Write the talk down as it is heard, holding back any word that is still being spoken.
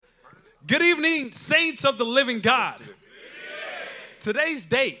Good evening, saints of the living God. Today's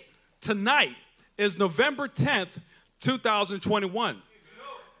date, tonight, is November 10th, 2021.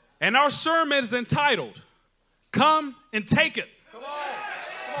 And our sermon is entitled, Come and Take It. Come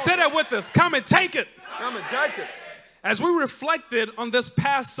on. Say that with us. Come and take it. Come and take it. As we reflected on this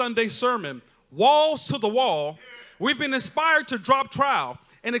past Sunday sermon, Walls to the Wall, we've been inspired to drop trowel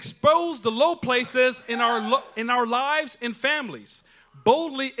and expose the low places in our lives and families.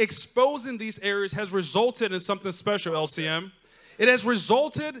 Boldly exposing these areas has resulted in something special, LCM. It has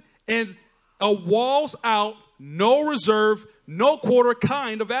resulted in a walls out, no reserve, no quarter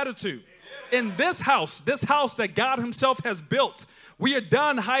kind of attitude. In this house that God himself has built, we are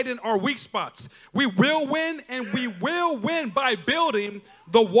done hiding our weak spots. We will win, and we will win by building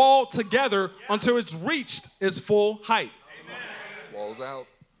the wall together until it's reached its full height. Amen. Walls out.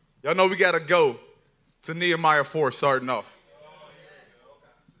 Y'all know we got to go to Nehemiah 4 starting off.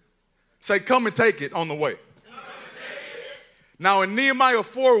 Say, come and take it on the way. Now in Nehemiah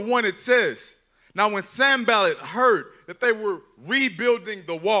 4:1 it says, now when Sanballat heard that they were rebuilding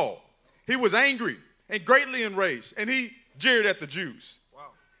the wall, he was angry and greatly enraged, and he jeered at the Jews. Wow.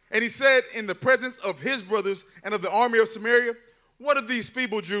 And he said in the presence of his brothers and of the army of Samaria, what are these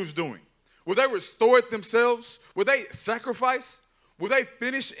feeble Jews doing? Will they restore it themselves? Will they sacrifice? Will they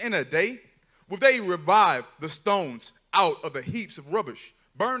finish in a day? Will they revive the stones out of the heaps of rubbish,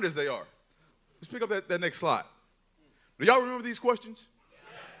 burned as they are? Let's pick up that next slide. Do y'all remember these questions?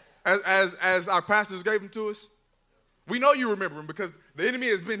 As our pastors gave them to us? We know you remember them because the enemy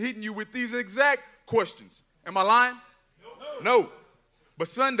has been hitting you with these exact questions. Am I lying? No. But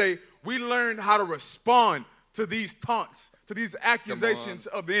Sunday, we learned how to respond to these taunts, to these accusations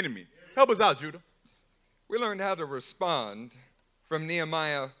of the enemy. Help us out, Judah. We learned how to respond from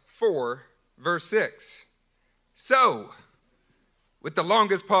Nehemiah 4, verse 6. So, with the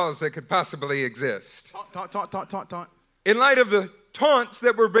longest pause that could possibly exist. Taunt. In light of the taunts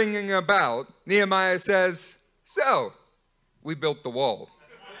that we're bringing about, Nehemiah says, so, we built the wall.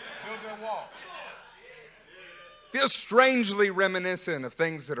 Build that wall. Feels strangely reminiscent of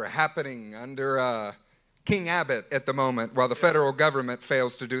things that are happening under King Abbott at the moment while the federal government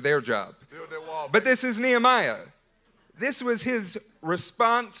fails to do their job. Build that wall. But this is Nehemiah. This was his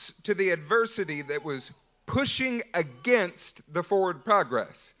response to the adversity that was pushing against the forward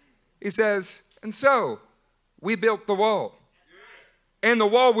progress. He says, and so, we built the wall. And the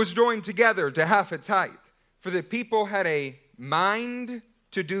wall was joined together to half its height. For the people had a mind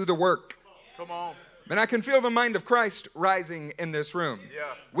to do the work. Come on. And I can feel the mind of Christ rising in this room.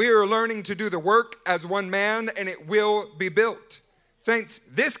 Yeah. We are learning to do the work as one man, and it will be built. Saints,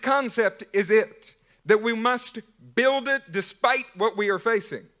 this concept is it, that we must build it despite what we are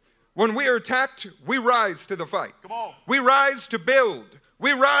facing. When we are attacked, we rise to the fight. Come on. We rise to build.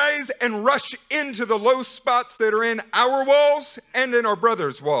 We rise and rush into the low spots that are in our walls and in our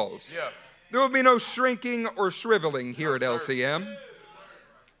brothers' walls. Yeah. There will be no shrinking or shriveling here at LCM.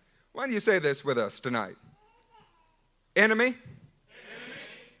 Why don't you say this with us tonight? Enemy,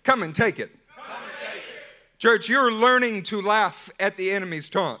 come and take it. Church, you're learning to laugh at the enemy's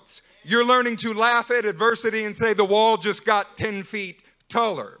taunts. You're learning to laugh at adversity and say the wall just got 10 feet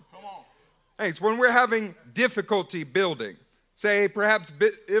taller. Hey, so when we're having difficulty building, say perhaps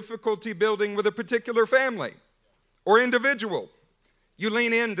difficulty building with a particular family or individual, you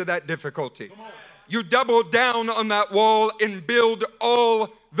lean into that difficulty. You double down on that wall and build all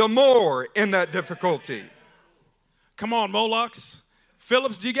the more in that difficulty. Come on, Molochs.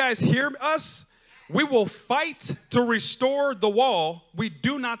 Phillips, do you guys hear us? We will fight to restore the wall. We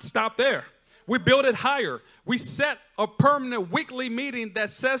do not stop there. We build it higher. We set a permanent weekly meeting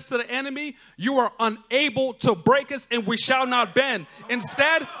that says to the enemy, you are unable to break us and we shall not bend.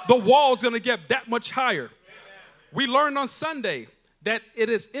 Instead, the wall is going to get that much higher. We learned on Sunday that it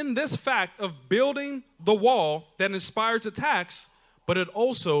is in this fact of building the wall that inspires attacks, but it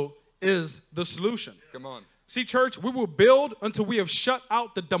also is the solution. Come on. See, church, we will build until we have shut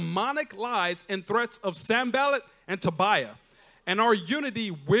out the demonic lies and threats of Sanballat and Tobiah. And our unity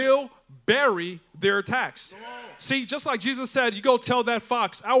will bury their attacks. See, just like Jesus said, you go tell that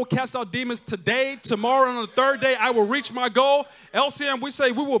fox, I will cast out demons today, tomorrow, and on the third day, I will reach my goal. LCM, we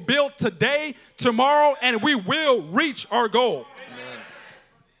say we will build today, tomorrow, and we will reach our goal. Amen.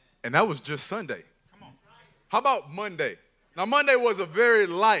 And that was just Sunday. Come on. How about Monday? Now, Monday was a very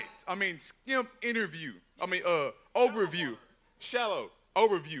light, skimp shallow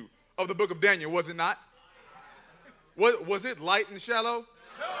overview of the book of Daniel, was it not? Was it light and shallow?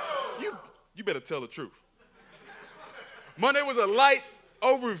 No. You better tell the truth. Monday was a light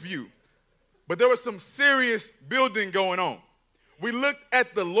overview, but there was some serious building going on. we look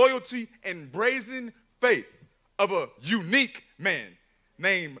at the loyalty and brazen faith of a unique man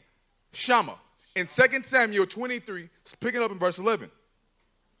named Shammah. In 2 Samuel 23, picking up in verse 11.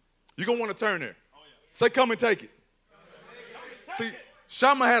 You're going to want to turn there. Say, come and take it. See,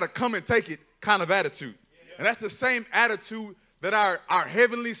 Shammah had a come and take it kind of attitude. And that's the same attitude that our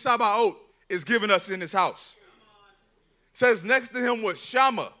heavenly Sabaoth is giving us in this house. It says next to him was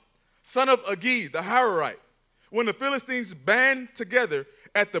Shammah, son of Agee, the Hararite. When the Philistines band together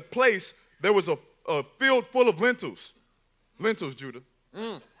at the place, there was a field full of lentils. Lentils, Judah.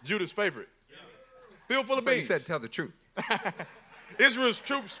 Judah's favorite. Field full of beans. He said, tell the truth. Israel's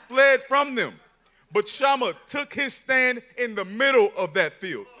troops fled from them. But Shammah took his stand in the middle of that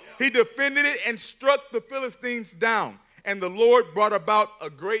field. He defended it and struck the Philistines down. And the Lord brought about a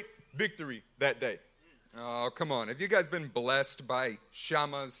great victory that day. Oh, come on. Have you guys been blessed by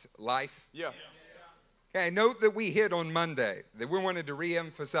Shammah's life? Yeah. Okay, note that we hit on Monday that we wanted to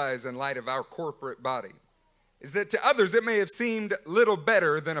reemphasize in light of our corporate body is that to others it may have seemed little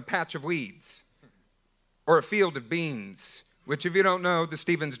better than a patch of weeds or a field of beans, which if you don't know, the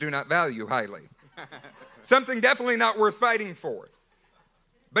Stevens do not value highly. Something definitely not worth fighting for.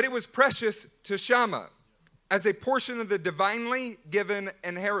 But it was precious to Shammah as a portion of the divinely given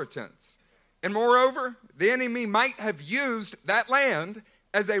inheritance. And moreover, the enemy might have used that land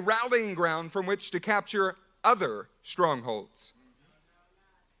as a rallying ground from which to capture other strongholds.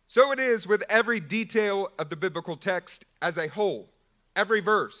 So it is with every detail of the biblical text as a whole, every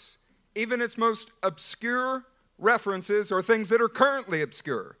verse, even its most obscure references or things that are currently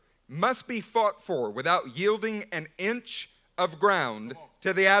obscure, must be fought for without yielding an inch of ground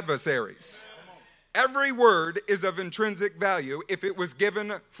to the adversaries. Every word is of intrinsic value if it was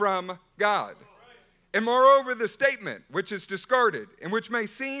given from God. And moreover, the statement, which is discarded, and which may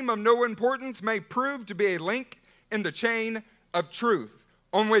seem of no importance, may prove to be a link in the chain of truth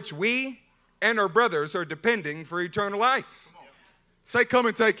on which we and our brothers are depending for eternal life. Say, come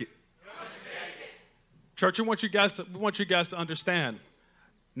and take it. Come and take it. Church, we want you guys to understand,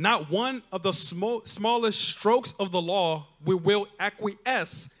 not one of the smallest strokes of the law we will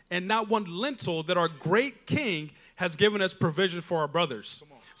acquiesce, and not one lentil that our great King has given us provision for our brothers.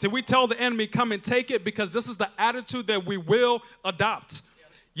 See, we tell the enemy, come and take it, because this is the attitude that we will adopt.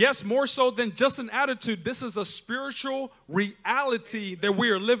 Yes, more so than just an attitude, this is a spiritual reality that we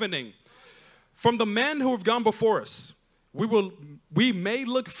are living in. From the men who have gone before us, we may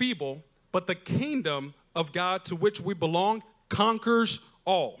look feeble, but the kingdom of God to which we belong conquers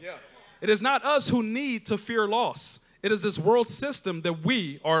all. Yeah. It is not us who need to fear loss. It is this world system that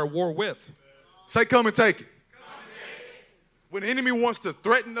we are at war with. Say, come and take it. When the enemy wants to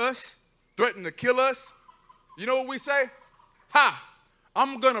threaten us, threaten to kill us, you know what we say?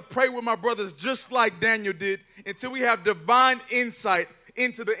 I'm going to pray with my brothers just like Daniel did until we have divine insight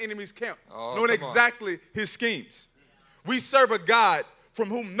into the enemy's camp, knowing exactly his schemes. We serve a God from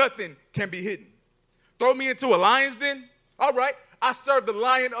whom nothing can be hidden. Throw me into a lion's den? All right. I serve the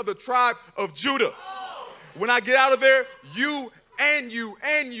Lion of the tribe of Judah. When I get out of there, you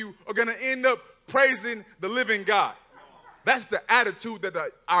are going to end up praising the living God. That's the attitude that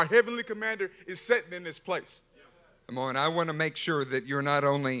our heavenly commander is setting in this place. Come on, I want to make sure that you're not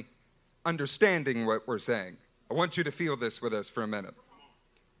only understanding what we're saying. I want you to feel this with us for a minute.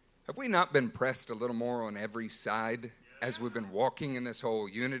 Have we not been pressed a little more on every side as we've been walking in this whole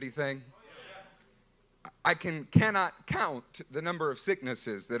unity thing? I cannot count the number of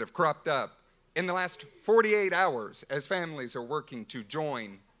sicknesses that have cropped up in the last 48 hours as families are working to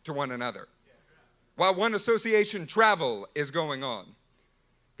join to one another. While one association travel is going on.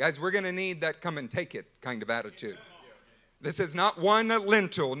 Guys, we're going to need that come and take it kind of attitude. This is not one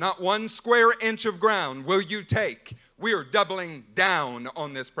lentil, not one square inch of ground will you take. We are doubling down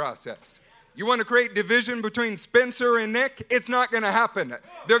on this process. You want to create division between Spencer and Nick? It's not going to happen.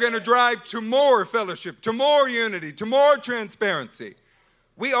 They're going to drive to more fellowship, to more unity, to more transparency.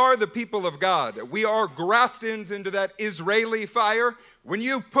 We are the people of God. We are graftins into that Israeli fire. When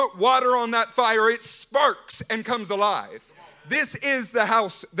you put water on that fire, it sparks and comes alive. This is the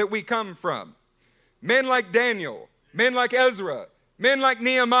house that we come from. Men like Daniel, men like Ezra, men like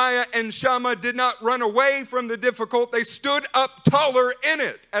Nehemiah and Shammah did not run away from the difficult. They stood up taller in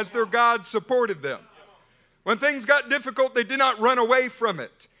it as their God supported them. When things got difficult, they did not run away from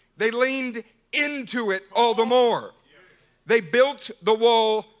it. They leaned into it all the more. They built the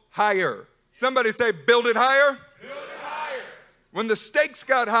wall higher. Somebody say, build it higher. Build it higher. When the stakes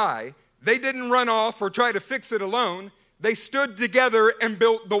got high, they didn't run off or try to fix it alone. They stood together and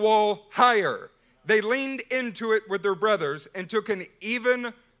built the wall higher. They leaned into it with their brothers and took an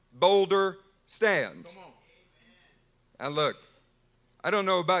even bolder stand. And look, I don't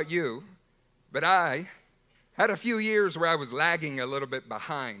know about you, but I had a few years where I was lagging a little bit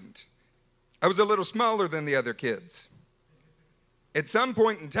behind. I was a little smaller than the other kids. At some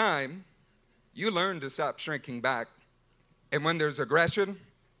point in time, you learn to stop shrinking back. And when there's aggression,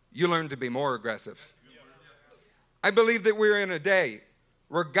 you learn to be more aggressive. I believe that we're in a day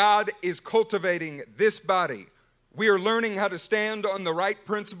where God is cultivating this body. We are learning how to stand on the right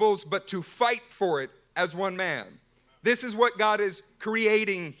principles, but to fight for it as one man. This is what God is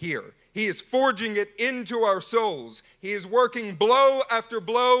creating here. He is forging it into our souls. He is working blow after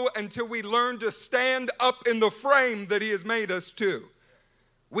blow until we learn to stand up in the frame that He has made us to.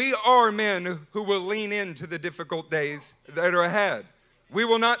 We are men who will lean into the difficult days that are ahead. We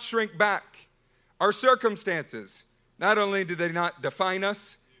will not shrink back. Our circumstances, not only do they not define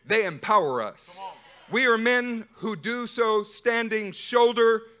us, they empower us. We are men who do so standing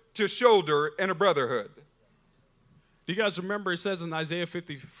shoulder to shoulder in a brotherhood. Do you guys remember it says in Isaiah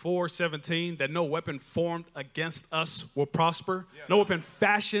 54:17 that no weapon formed against us will prosper? Yeah. No weapon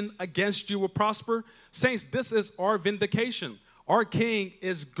fashioned against you will prosper? Saints, this is our vindication. Our King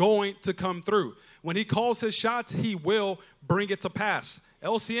is going to come through. When He calls His shots, He will bring it to pass.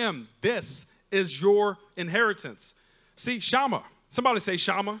 LCM, this is your inheritance. See, Shammah, somebody say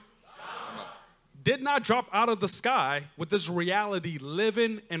Shammah, did not drop out of the sky with this reality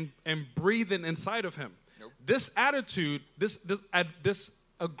living and breathing inside of him. Nope. This attitude, this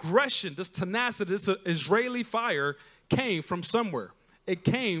aggression, this tenacity, this Israeli fire came from somewhere. It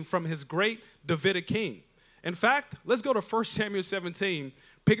came from his great Davidic king. In fact, let's go to 1 Samuel 17,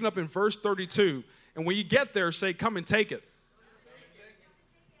 picking up in verse 32. And when you get there, say, come and take it.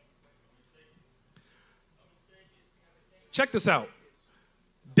 Check this out.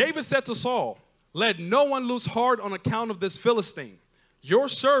 David said to Saul, let no one lose heart on account of this Philistine. Your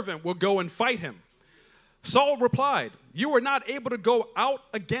servant will go and fight him. Saul replied, you are not able to go out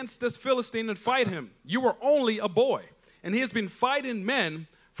against this Philistine and fight him. You are only a boy, and he has been fighting men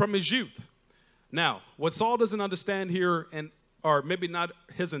from his youth. Now, what Saul doesn't understand here, or maybe not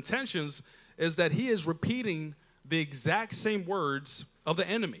his intentions, is that he is repeating the exact same words of the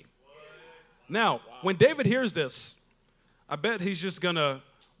enemy. Now, when David hears this, I bet he's just going to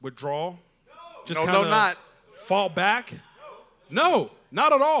withdraw. Just kind of fall back. No,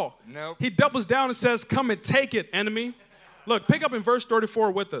 not at all. Nope. He doubles down and says, come and take it, enemy. Look, pick up in verse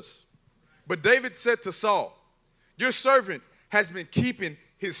 34 with us. But David said to Saul, your servant has been keeping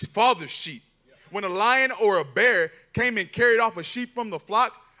his father's sheep. When a lion or a bear came and carried off a sheep from the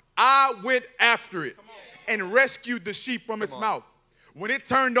flock, I went after it and rescued the sheep from its mouth. When it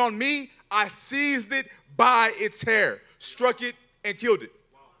turned on me, I seized it by its hair, struck it, and killed it.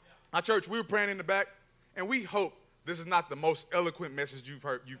 Our church, we were praying in the back, and we hope this is not the most eloquent message you've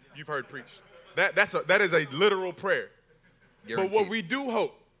heard preached. That is a literal prayer. Guaranteed. But what we do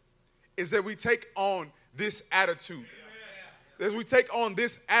hope is that we take on this attitude. As we take on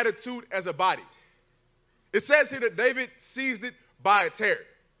this attitude as a body. It says here that David seized it by its hair.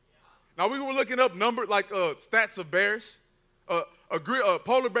 Now, we were looking up stats of bears. A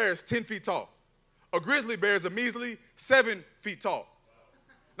polar bear is 10 feet tall. A grizzly bear is a measly 7 feet tall.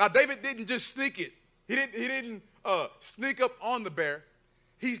 Now, David didn't just sneak it. He didn't sneak up on the bear.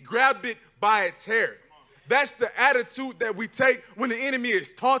 He grabbed it by its hair. That's the attitude that we take when the enemy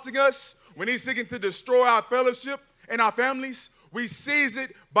is taunting us, when he's seeking to destroy our fellowship and our families. We seize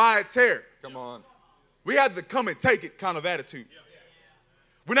it by its hair. Come on. We have the come and take it kind of attitude.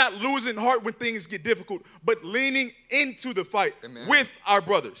 We're not losing heart when things get difficult, but leaning into the fight with our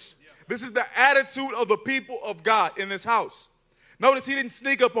brothers. This is the attitude of the people of God in this house. Notice he didn't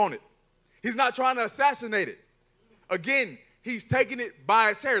sneak up on it. He's not trying to assassinate it. Again, he's taking it by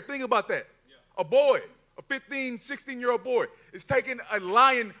its hair. Think about that. A boy, a 15, 16-year-old boy, is taking a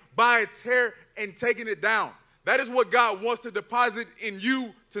lion by its hair and taking it down. That is what God wants to deposit in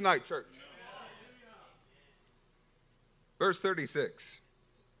you tonight, church. Verse 36.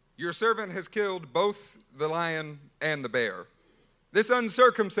 Your servant has killed both the lion and the bear. This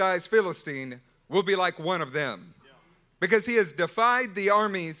uncircumcised Philistine will be like one of them, because he has defied the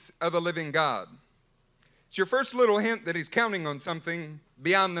armies of the living God. It's your first little hint that he's counting on something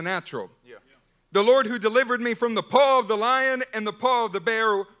beyond the natural. Yeah. The Lord who delivered me from the paw of the lion and the paw of the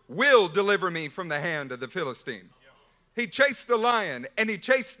bear will deliver me from the hand of the Philistine. Yeah. He chased the lion and he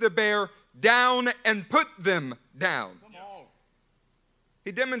chased the bear down and put them down.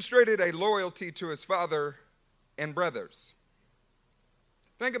 He demonstrated a loyalty to his father and brothers.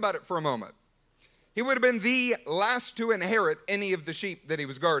 Think about it for a moment. He would have been the last to inherit any of the sheep that he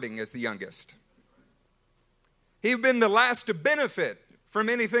was guarding as the youngest. He would have been the last to benefit from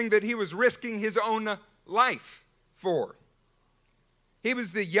anything that he was risking his own life for. He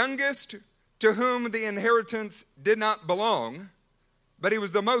was the youngest to whom the inheritance did not belong, but he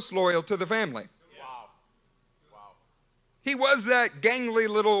was the most loyal to the family. Wow. Wow. He was that gangly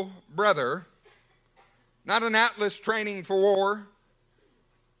little brother, not an Atlas training for war,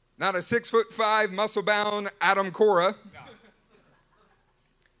 not a 6'5" muscle-bound Adam Cora,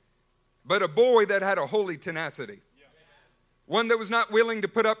 but a boy that had a holy tenacity. One that was not willing to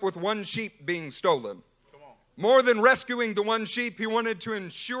put up with one sheep being stolen. More than rescuing the one sheep, he wanted to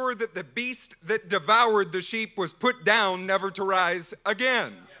ensure that the beast that devoured the sheep was put down, never to rise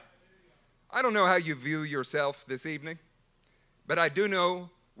again. I don't know how you view yourself this evening, but I do know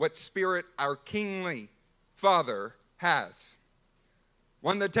what spirit our kingly Father has.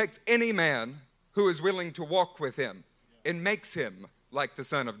 One that takes any man who is willing to walk with him and makes him like the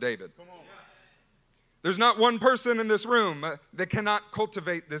Son of David. There's not one person in this room that cannot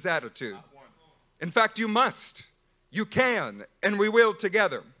cultivate this attitude. In fact, you must, you can, and we will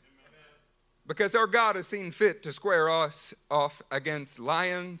together. Because our God has seen fit to square us off against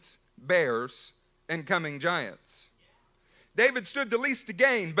lions, bears, and coming giants. David stood the least to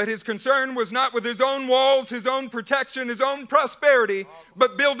gain, but his concern was not with his own walls, his own protection, his own prosperity,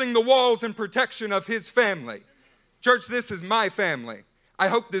 but building the walls and protection of his family. Church, this is my family. I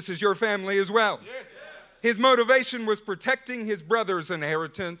hope this is your family as well. His motivation was protecting his brother's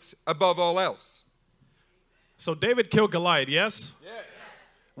inheritance above all else. So David killed Goliath, yes?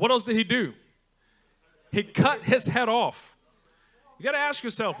 What else did he do? He cut his head off. You got to ask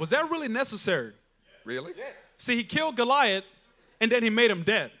yourself, was that really necessary? Really? See, he killed Goliath, and then he made him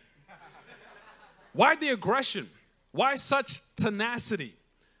dead. Why the aggression? Why such tenacity,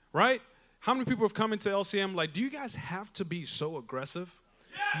 right? How many people have come into LCM like, do you guys have to be so aggressive?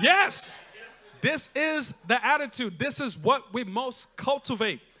 Yes! This is the attitude. This is what we most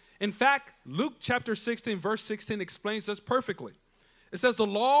cultivate. In fact, Luke chapter 16, verse 16 explains this perfectly. It says, the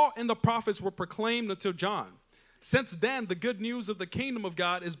law and the prophets were proclaimed until John. Since then, the good news of the kingdom of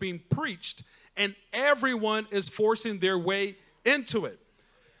God is being preached, and everyone is forcing their way into it.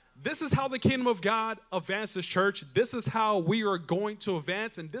 This is how the kingdom of God advances, church. This is how we are going to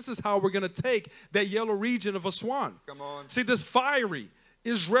advance, and this is how we're going to take that yellow region of Aswan. Come on. See, this fiery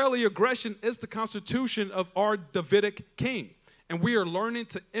Israeli aggression is the constitution of our Davidic king, and we are learning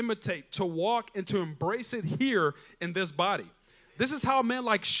to imitate, to walk, and to embrace it here in this body. This is how men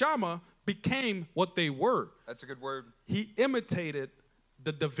like Shammah became what they were. That's a good word. He imitated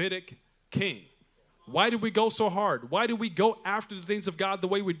the Davidic king. Why do we go so hard? Why do we go after the things of God the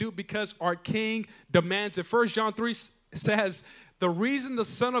way we do? Because our king demands it. 1 John 3 says, the reason the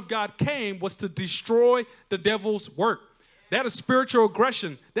Son of God came was to destroy the devil's work. That is spiritual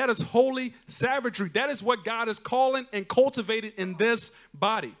aggression. That is holy savagery. That is what God is calling and cultivating in this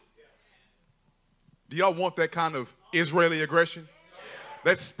body. Do y'all want that kind of Israeli aggression?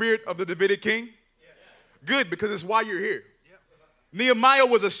 That spirit of the Davidic king? Good, because it's why you're here. Nehemiah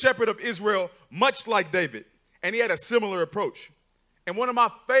was a shepherd of Israel, much like David, and he had a similar approach. And one of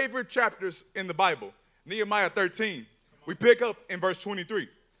my favorite chapters in the Bible, Nehemiah 13, we pick up in verse 23.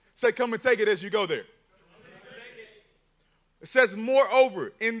 Say, come and take it as you go there. It says,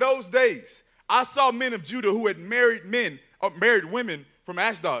 moreover, in those days, I saw men of Judah who had married women from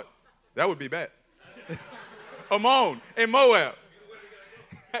Ashdod. That would be bad. Ammon and Moab.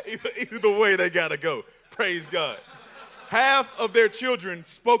 Either way, they got to go. Praise God. Half of their children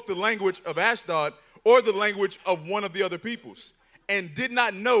spoke the language of Ashdod or the language of one of the other peoples and did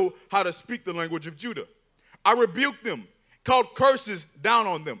not know how to speak the language of Judah. I rebuked them, called curses down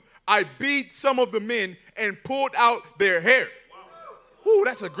on them. I beat some of the men and pulled out their hair. Whoo,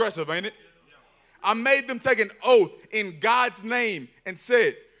 that's aggressive, ain't it? I made them take an oath in God's name and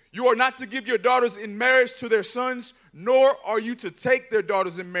said, you are not to give your daughters in marriage to their sons, nor are you to take their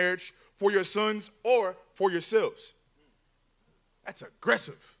daughters in marriage for your sons or for yourselves. That's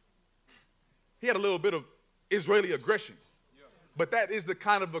aggressive. He had a little bit of Israeli aggression. But that is the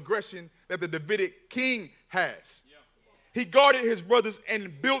kind of aggression that the Davidic king has. He guarded his brothers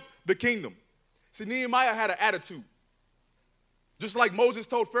and built the kingdom. See, Nehemiah had an attitude. Just like Moses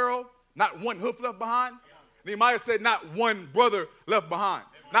told Pharaoh, not one hoof left behind. Nehemiah said, not one brother left behind.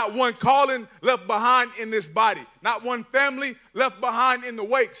 Not one calling left behind in this body. Not one family left behind in the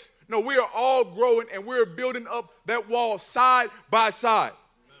wakes. No, we are all growing and we're building up that wall side by side.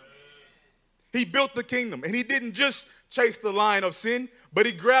 He built the kingdom, and he didn't just chase the lion of sin, but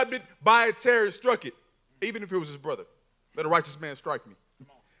he grabbed it by its hair and struck it, even if it was his brother. Let a righteous man strike me.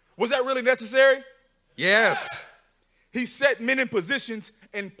 Was that really necessary? Yes. He set men in positions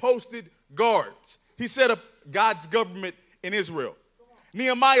and posted guards. He set up God's government in Israel.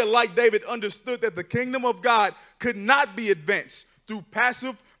 Nehemiah, like David, understood that the kingdom of God could not be advanced through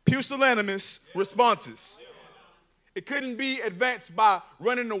passive, pusillanimous responses. It couldn't be advanced by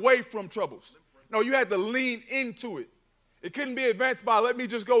running away from troubles. No, you had to lean into it. It couldn't be advanced by, let me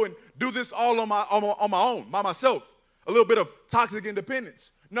just go and do this all on my own, by myself. A little bit of toxic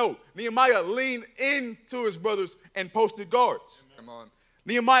independence. No, Nehemiah leaned into his brothers and posted guards. Come on.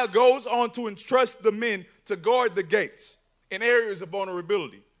 Nehemiah goes on to entrust the men to guard the gates in areas of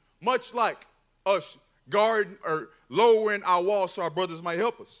vulnerability, much like us guarding or lowering our walls so our brothers might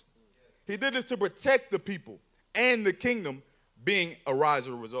help us. He did this to protect the people and the kingdom being a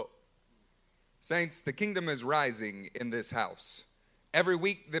riser result. Saints, the kingdom is rising in this house. Every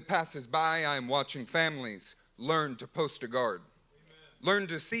week that passes by, I am watching families learn to post a guard. Amen. Learn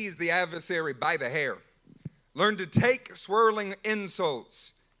to seize the adversary by the hair. Learn to take swirling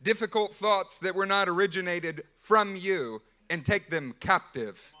insults, difficult thoughts that were not originated from you, and take them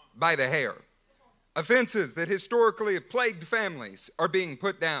captive by the hair. Offenses that historically have plagued families are being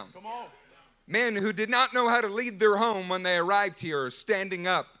put down. Come on. Men who did not know how to lead their home when they arrived here are standing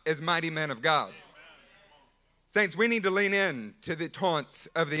up as mighty men of God. Saints, we need to lean in to the taunts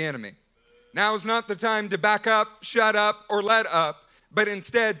of the enemy. Now is not the time to back up, shut up, or let up, but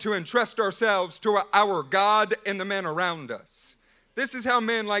instead to entrust ourselves to our God and the men around us. This is how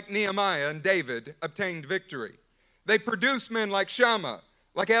men like Nehemiah and David obtained victory. They produced men like Shammah,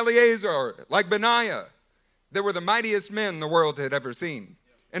 like Eleazar, like Benaiah. They were the mightiest men the world had ever seen.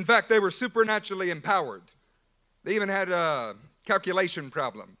 In fact, they were supernaturally empowered. They even had calculation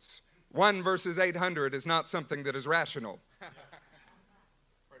problems. 1 versus 800 is not something that is rational.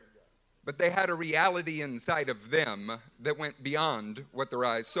 But they had a reality inside of them that went beyond what their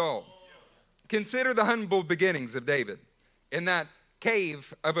eyes saw. Consider the humble beginnings of David in that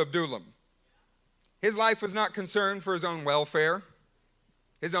cave of Adullam. His life was not concerned for his own welfare,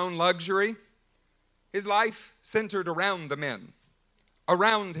 his own luxury. His life centered around the men,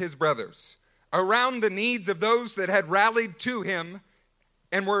 around his brothers, around the needs of those that had rallied to him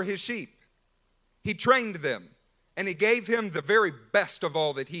and were his sheep. He trained them, and he gave him the very best of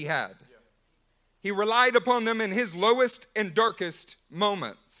all that he had. He relied upon them in his lowest and darkest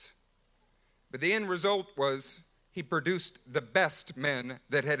moments. But the end result was he produced the best men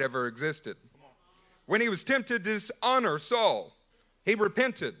that had ever existed. When he was tempted to dishonor Saul, he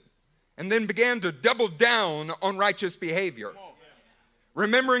repented and then began to double down on righteous behavior,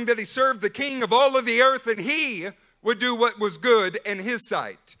 remembering that he served the king of all of the earth and he would do what was good in his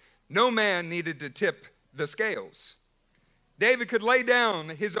sight. No man needed to tip the scales. David could lay down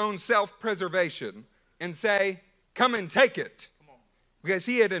his own self-preservation and say, come and take it, because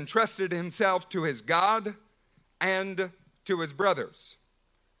he had entrusted himself to his God and to his brothers.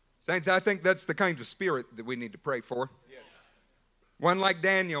 Saints, I think that's the kind of spirit that we need to pray for. Yes. One like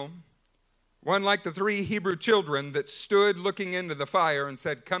Daniel, one like the 3 Hebrew children that stood looking into the fire and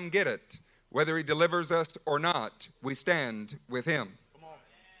said, come get it. Whether he delivers us or not, we stand with him. Come on.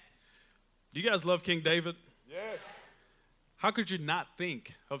 Do you guys love King David? Yes. How could you not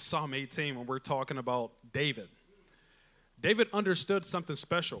think of Psalm 18 when we're talking about David? David understood something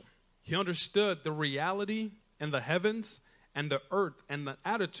special. He understood the reality in the heavens and the earth and the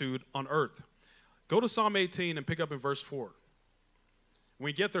attitude on earth. Go to Psalm 18 and pick up in verse 4. When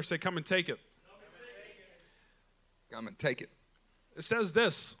you get there, say, come and take it. Come and take it. It says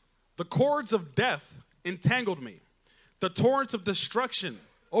this, the cords of death entangled me. The torrents of destruction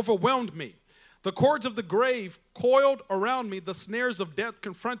overwhelmed me. The cords of the grave coiled around me. The snares of death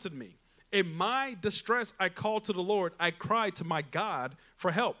confronted me. In my distress, I called to the Lord. I cried to my God for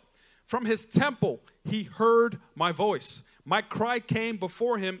help. From his temple, he heard my voice. My cry came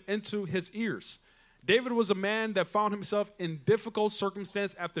before him into his ears. David was a man that found himself in difficult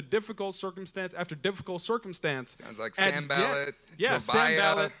circumstance after difficult circumstance after difficult circumstance. Sounds like Sanballat,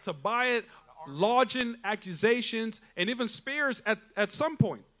 Sanballat, Tobiah, lodging accusations, and even spears at some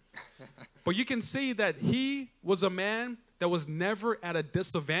point. But you can see that he was a man that was never at a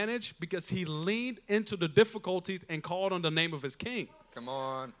disadvantage because he leaned into the difficulties and called on the name of his king. Come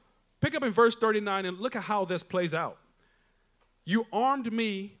on. Pick up in verse 39 and look at how this plays out. You armed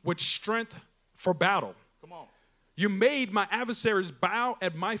me with strength for battle. Come on. You made my adversaries bow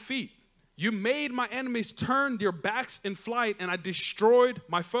at my feet. You made my enemies turn their backs in flight, and I destroyed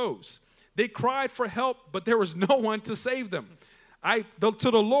my foes. They cried for help, but there was no one to save them.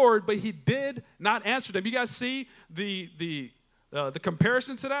 To the Lord, but he did not answer them. You guys see the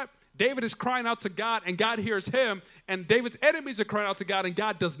comparison to that? David is crying out to God, and God hears him, and David's enemies are crying out to God, and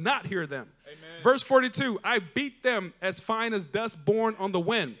God does not hear them. Amen. Verse 42, I beat them as fine as dust borne on the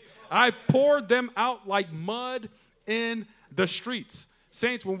wind. I poured them out like mud in the streets.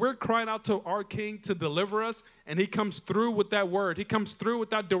 Saints, when we're crying out to our King to deliver us, and he comes through with that word, he comes through with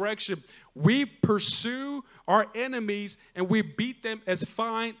that direction, we pursue our enemies and we beat them as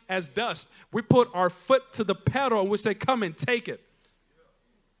fine as dust. We put our foot to the pedal and we say, come and take it.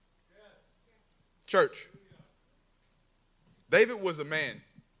 Church, David was a man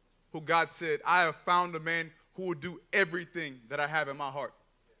who God said, I have found a man who will do everything that I have in my heart.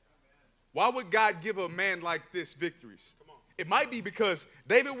 Why would God give a man like this victories? It might be because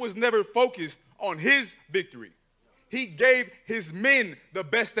David was never focused on his victory. He gave his men the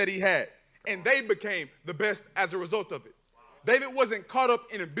best that he had, and they became the best as a result of it. David wasn't caught up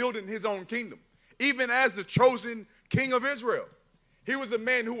in building his own kingdom. Even as the chosen king of Israel, he was a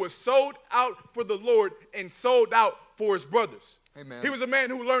man who was sold out for the Lord and sold out for his brothers. Amen. He was a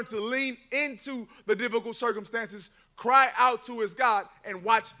man who learned to lean into the difficult circumstances, cry out to his God, and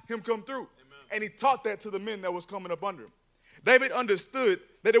watch him come through. Amen. And he taught that to the men that was coming up under him. David understood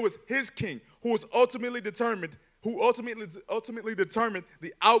that it was his king who ultimately determined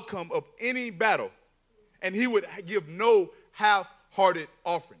the outcome of any battle, and he would give no half-hearted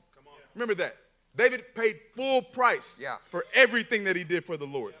offering. Remember that. David paid full price for everything that he did for the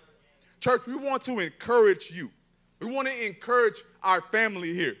Lord. Church, we want to encourage you. We want to encourage our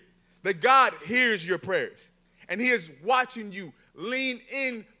family here that God hears your prayers, and he is watching you lean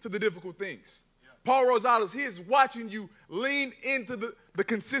into the difficult things. Paul Rosales, he is watching you lean into the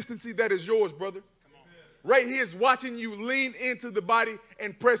consistency that is yours, brother. Right? He is watching you lean into the body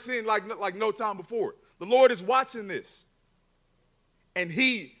and press in like no time before. The Lord is watching this. And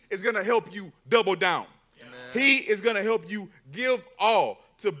he is going to help you double down. Amen. He is going to help you give all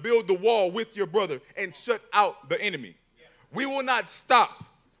to build the wall with your brother and shut out the enemy. Yeah. We will not stop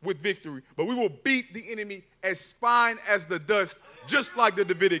with victory, but we will beat the enemy as fine as the dust, just like the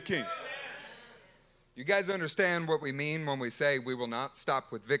Davidic king. You guys understand what we mean when we say we will not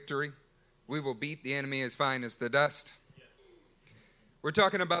stop with victory? We will beat the enemy as fine as the dust. Yes. We're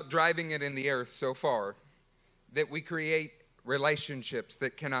talking about driving it in the earth so far that we create relationships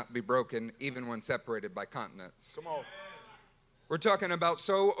that cannot be broken even when separated by continents. Come on. We're talking about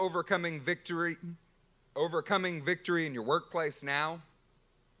overcoming victory in your workplace now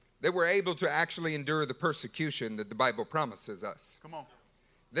that we're able to actually endure the persecution that the Bible promises us. Come on.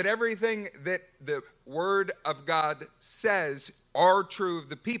 That everything that the Word of God says are true of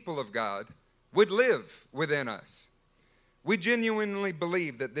the people of God would live within us. We genuinely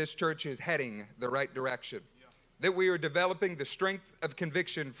believe that this church is heading the right direction, that we are developing the strength of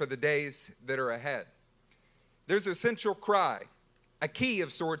conviction for the days that are ahead. There's a central cry, a key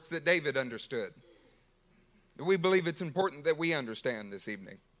of sorts that David understood. We believe it's important that we understand this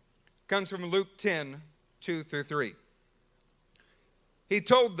evening. It comes from Luke 10, 2 through 3. He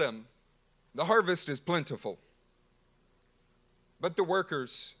told them, the harvest is plentiful, but the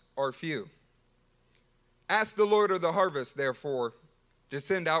workers are few. Ask the Lord of the harvest, therefore, to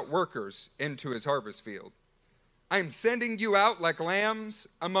send out workers into his harvest field. I am sending you out like lambs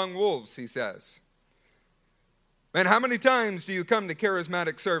among wolves, he says. And how many times do you come to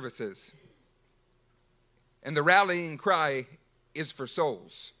charismatic services? And the rallying cry is for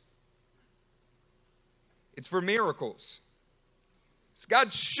souls. It's for miracles.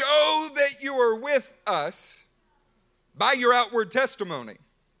 God, show that you are with us by your outward testimony.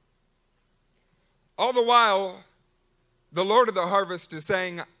 All the while, the Lord of the harvest is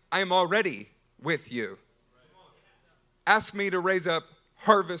saying, I am already with you. Ask me to raise up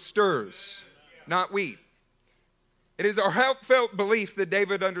harvesters, not wheat. It is our heartfelt belief that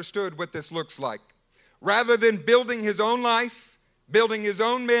David understood what this looks like. Rather than building his own life, building his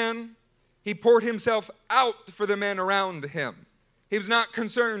own men, he poured himself out for the men around him. He was not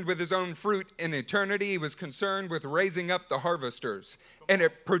concerned with his own fruit in eternity. He was concerned with raising up the harvesters. And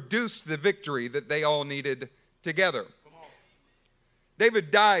it produced the victory that they all needed together. David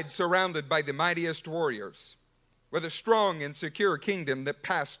died surrounded by the mightiest warriors, with a strong and secure kingdom that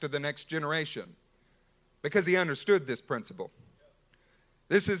passed to the next generation, because he understood this principle.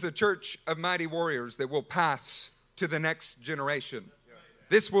 This is a church of mighty warriors that will pass to the next generation.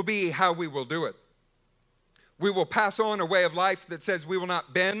 This will be how we will do it. We will pass on a way of life that says we will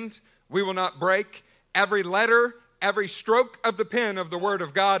not bend, we will not break. Every letter, every stroke of the pen of the Word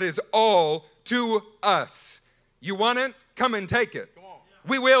of God is all to us. You want it? Come and take it.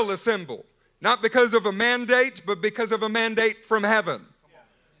 We will assemble, not because of a mandate, but because of a mandate from heaven.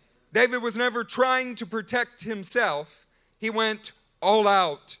 David was never trying to protect himself. He went all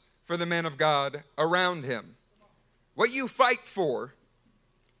out for the men of God around him. What you fight for,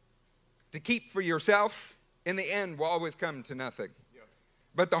 to keep for yourself, in the end will always come to nothing.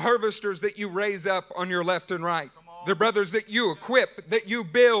 But the harvesters that you raise up on your left and right The brothers that you equip, that you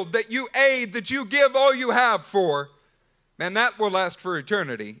build, that you aid, that you give all you have for, man, that will last for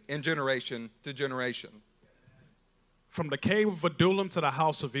eternity in generation to generation. From the cave of Adullam to the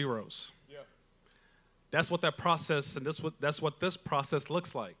house of Eros. That's what that process, and that's what this process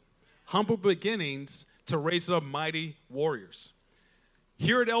looks like. Humble beginnings to raise up mighty warriors.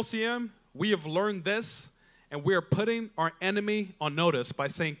 Here at LCM, we have learned this, and we are putting our enemy on notice by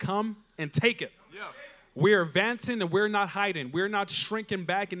saying, come and take it. Yeah. We are advancing, and we're not hiding. We're not shrinking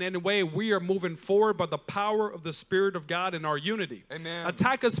back in any way. We are moving forward by the power of the Spirit of God in our unity. Amen.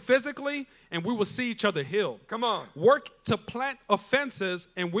 Attack us physically, and we will see each other healed. Come on. Work to plant offenses,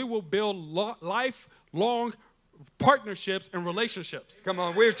 and we will build lifelong partnerships and relationships. Come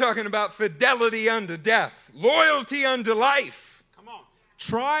on. We're talking about fidelity unto death, loyalty unto life. Come on.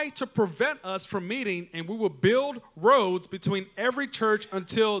 Try to prevent us from meeting, and we will build roads between every church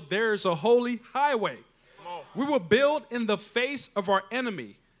until there is a holy highway. We will build in the face of our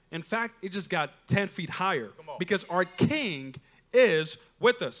enemy. In fact, it just got 10 feet higher because our King is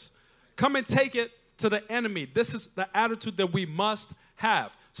with us. Come and take it to the enemy. This is the attitude that we must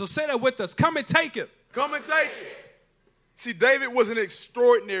have. So say that with us. Come and take it. Come and take it. See, David was an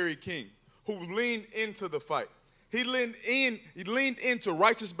extraordinary king who leaned into the fight. He leaned into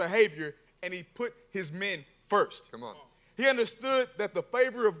righteous behavior, and he put his men first. Come on. He understood that the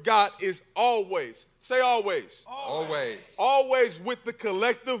favor of God is always, say always. Always. Always with the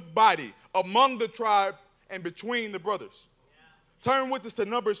collective body, among the tribe, and between the brothers. Yeah. Turn with us to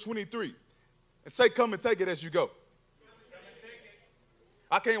Numbers 23 and say, come and take it as you go.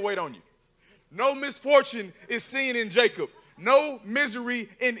 I can't wait on you. No misfortune is seen in Jacob. No misery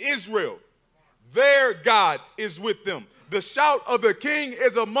in Israel. Their God is with them. The shout of the king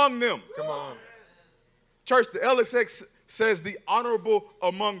is among them. Come on. Church, the LXX says the honorable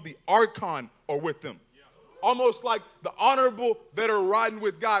among the archon are with them. Almost like the honorable that are riding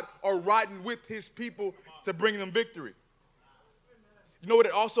with God are riding with his people to bring them victory. You know what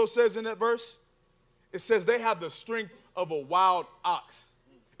it also says in that verse? It says they have the strength of a wild ox.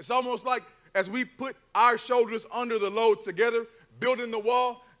 It's almost like as we put our shoulders under the load together, building the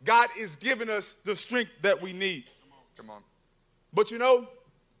wall, God is giving us the strength that we need. Come on. But you know,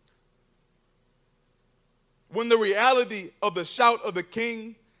 when the reality of the shout of the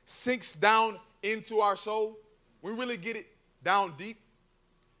king sinks down into our soul, we really get it down deep,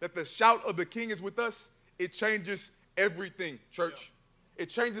 that the shout of the king is with us, it changes everything, church. It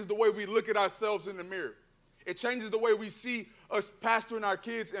changes the way we look at ourselves in the mirror. It changes the way we see us pastoring our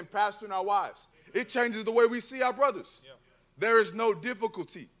kids and pastoring our wives. It changes the way we see our brothers. Yeah. There is no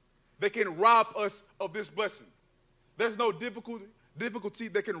difficulty that can rob us of this blessing. There's no difficulty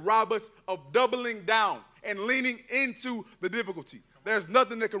that can rob us of doubling down and leaning into the difficulty. There's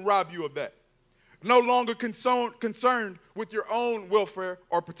nothing that can rob you of that. No longer concerned with your own welfare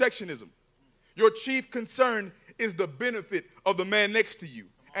or protectionism. Your chief concern is the benefit of the man next to you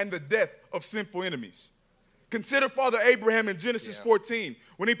and the death of sinful enemies. Consider Father Abraham in Genesis 14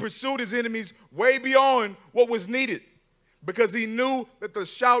 when he pursued his enemies way beyond what was needed because he knew that the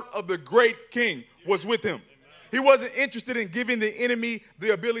shout of the great king was with him. He wasn't interested in giving the enemy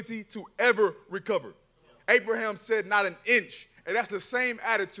the ability to ever recover. Abraham said not an inch, and that's the same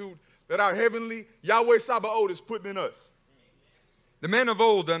attitude that our heavenly Yahweh Sabaoth is putting in us. The men of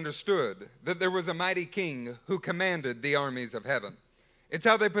old understood that there was a mighty king who commanded the armies of heaven. It's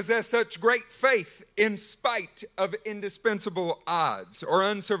how they possess such great faith in spite of indispensable odds or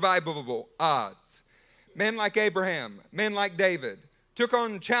unsurvivable odds. Men like Abraham, men like David, took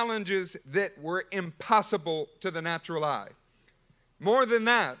on challenges that were impossible to the natural eye. More than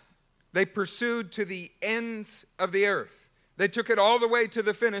that, they pursued to the ends of the earth. They took it all the way to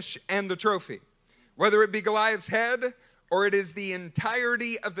the finish and the trophy. Whether it be Goliath's head or it is the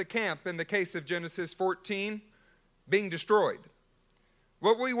entirety of the camp in the case of Genesis 14 being destroyed.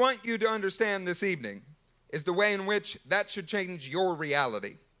 What we want you to understand this evening is the way in which that should change your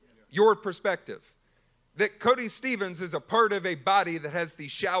reality, your perspective. That Cody Stevens is a part of a body that has the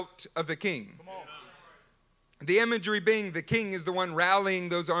shout of the king. The imagery being the king is the one rallying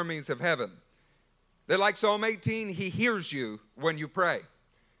those armies of heaven. That like Psalm 18, he hears you when you pray.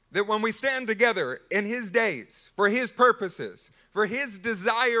 That when we stand together in his days, for his purposes, for his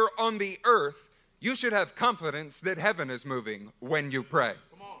desire on the earth, you should have confidence that heaven is moving when you pray.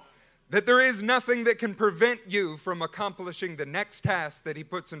 That there is nothing that can prevent you from accomplishing the next task that he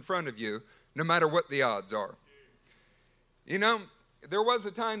puts in front of you, no matter what the odds are. You know, there was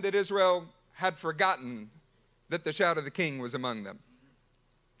a time that Israel had forgotten that the shout of the king was among them.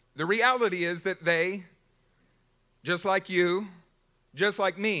 The reality is that they, just like you, just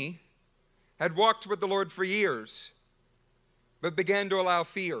like me, had walked with the Lord for years, but began to allow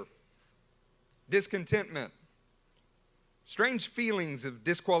fear, discontentment, strange feelings of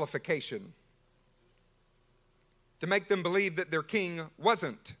disqualification to make them believe that their king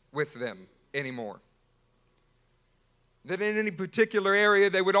wasn't with them anymore. That in any particular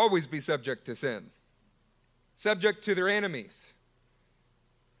area they would always be subject to sin, subject to their enemies,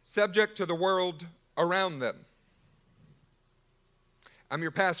 subject to the world around them. I'm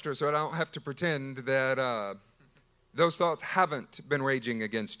your pastor, so I don't have to pretend that those thoughts haven't been raging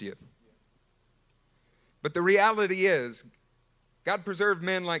against you. But the reality is, God preserved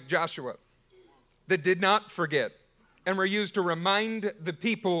men like Joshua that did not forget and were used to remind the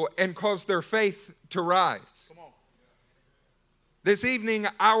people and cause their faith to rise. This evening,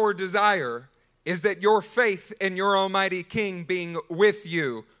 our desire is that your faith in your Almighty King being with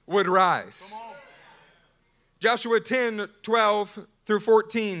you would rise. Joshua 10:12 through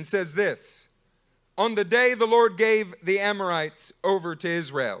 14 says this: On the day the Lord gave the Amorites over to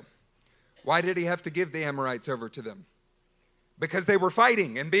Israel. Why did he have to give the Amorites over to them? Because they were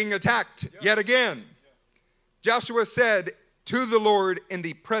fighting and being attacked yet again. Joshua said to the Lord in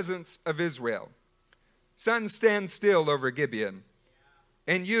the presence of Israel, Sun, stand still over Gibeon,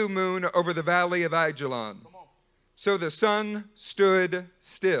 and you, moon, over the valley of Ajalon. So the sun stood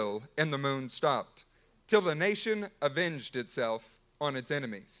still and the moon stopped, till the nation avenged itself on its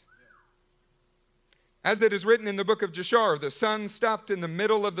enemies. As it is written in the book of Jashar, the sun stopped in the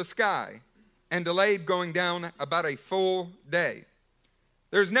middle of the sky and delayed going down about a full day.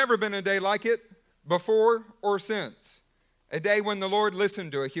 There's never been a day like it before or since. A day when the Lord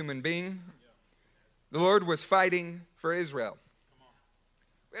listened to a human being. The Lord was fighting for Israel.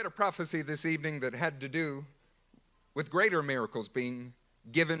 We had a prophecy this evening that had to do with greater miracles being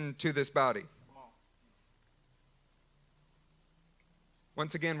given to this body.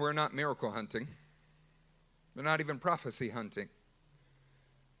 Once again, we're not miracle hunting. We're not even prophecy hunting.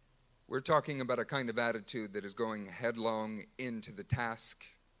 We're talking about a kind of attitude that is going headlong into the task,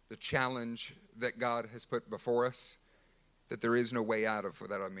 the challenge that God has put before us, that there is no way out of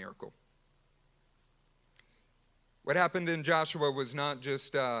without a miracle. What happened in Joshua was not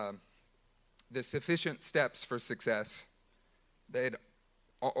just the sufficient steps for success. They had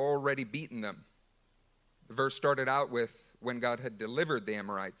already beaten them. The verse started out with when God had delivered the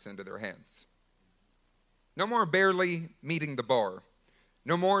Amorites into their hands. No more barely meeting the bar.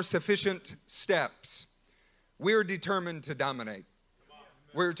 No more sufficient steps. We're determined to dominate.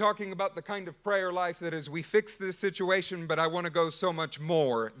 We're talking about the kind of prayer life that is, we fix this situation, but I want to go so much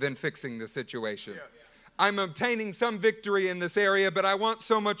more than fixing the situation. I'm obtaining some victory in this area, but I want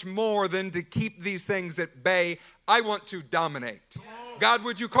so much more than to keep these things at bay. I want to dominate. God,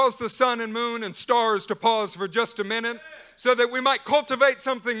 would you cause the sun and moon and stars to pause for just a minute so that we might cultivate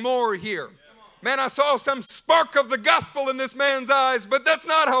something more here? Man, I saw some spark of the gospel in this man's eyes, but that's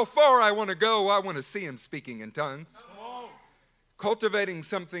not how far I want to go. I want to see him speaking in tongues. Cultivating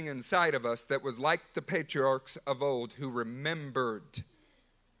something inside of us that was like the patriarchs of old who remembered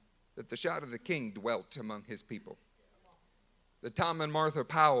that the shout of the king dwelt among his people. That Tom and Martha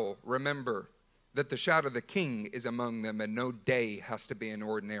Powell remember that the shout of the king is among them and no day has to be an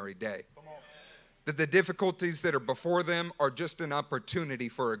ordinary day. That the difficulties that are before them are just an opportunity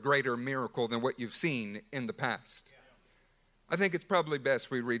for a greater miracle than what you've seen in the past. I think it's probably best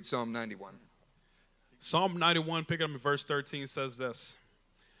we read Psalm 91. Psalm 91, pick up in verse 13, says this: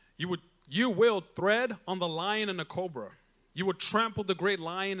 You will tread on the lion and the cobra. You will trample the great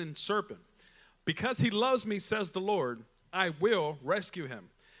lion and serpent. Because he loves me, says the Lord, I will rescue him.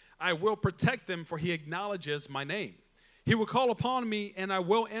 I will protect him, for he acknowledges my name. He will call upon me, and I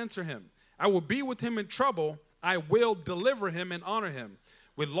will answer him. I will be with him in trouble. I will deliver him and honor him.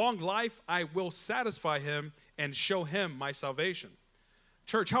 With long life, I will satisfy him and show him my salvation.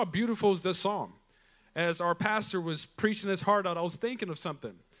 Church, how beautiful is this psalm? As our pastor was preaching his heart out, I was thinking of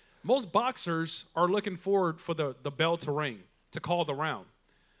something. Most boxers are looking forward for the bell to ring, to call the round.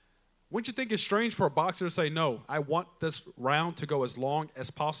 Wouldn't you think it's strange for a boxer to say, no, I want this round to go as long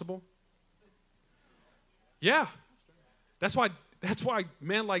as possible? Yeah. That's why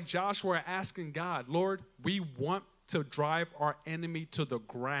men like Joshua are asking God, Lord, we want to drive our enemy to the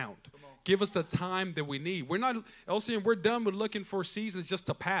ground. Give us the time that we need. We're not, LCM, we're done with looking for seasons just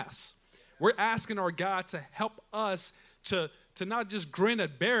to pass. We're asking our God to help us to not just grin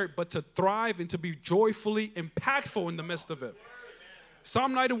and bear it, but to thrive and to be joyfully impactful in the midst of it.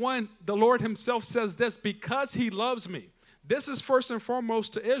 Psalm 91, the Lord himself says this: because he loves me. This is first and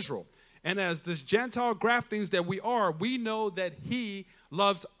foremost to Israel. And as this Gentile graftings that we are, we know that he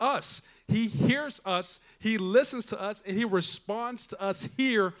loves us. He hears us, he listens to us, and he responds to us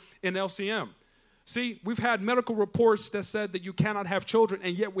here in LCM. See, we've had medical reports that said that you cannot have children,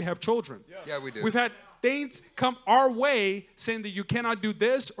 and yet we have children. Yeah, we do. We've had things come our way saying that you cannot do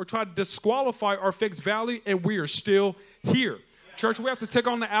this or try to disqualify our fixed value, and we are still here. Church, we have to take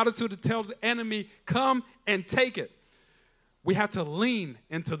on the attitude to tell the enemy, come and take it. We have to lean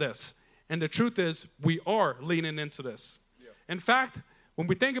into this. And the truth is, we are leaning into this. In fact, when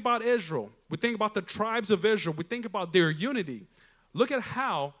we think about Israel, we think about the tribes of Israel, we think about their unity. Look at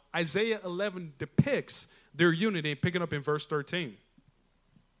how Isaiah 11 depicts their unity, picking up in verse 13.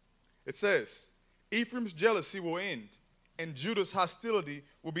 It says, Ephraim's jealousy will end, and Judah's hostility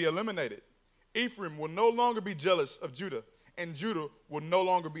will be eliminated. Ephraim will no longer be jealous of Judah, and Judah will no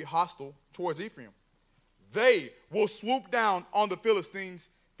longer be hostile towards Ephraim. They will swoop down on the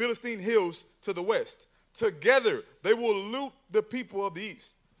Philistine hills to the west. Together, they will loot the people of the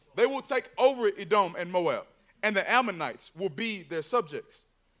east. They will take over Edom and Moab, and the Ammonites will be their subjects.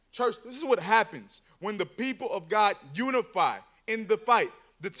 Church, this is what happens when the people of God unify in the fight,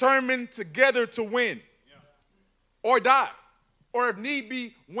 determined together to win or die, or if need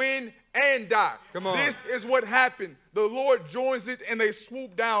be, win and die. Come on. This is what happened. The Lord joins it, and they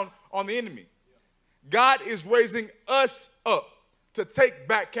swoop down on the enemy. God is raising us up to take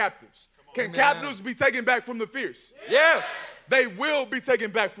back captives. Can Amen. captives be taken back from the fierce? Yes. They will be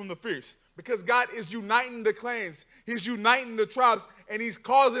taken back from the fierce because God is uniting the clans. He's uniting the tribes, and he's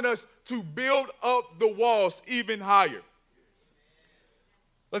causing us to build up the walls even higher.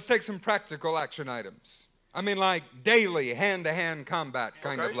 Let's take some practical action items. I mean, like daily hand-to-hand combat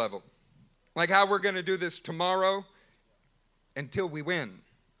kind of level. Like how we're going to do this tomorrow until we win.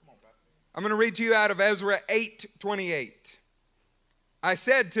 I'm going to read to you out of Ezra 8:28. I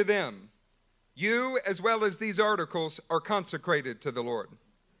said to them, you as well as these articles are consecrated to the Lord.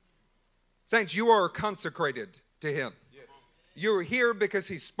 Saints, you are consecrated to him. Yes. You're here because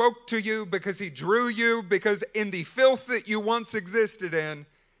he spoke to you, because he drew you, because in the filth that you once existed in,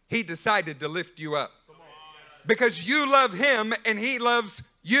 he decided to lift you up. Because you love him and he loves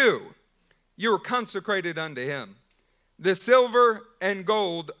you. You're consecrated unto him. The silver and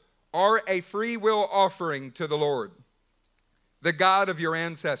gold are a free will offering to the Lord, the God of your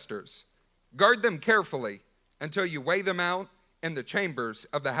ancestors. Guard them carefully until you weigh them out in the chambers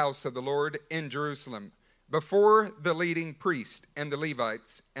of the house of the Lord in Jerusalem, before the leading priest and the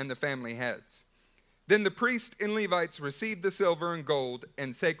Levites and the family heads. Then the priests and Levites received the silver and gold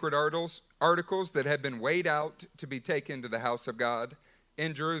and sacred articles that had been weighed out to be taken to the house of God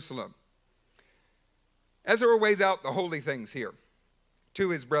in Jerusalem. Ezra weighs out the holy things here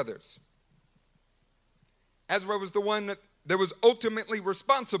to his brothers. Ezra was the one that was ultimately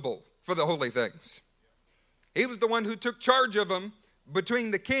responsible for the holy things. He was the one who took charge of them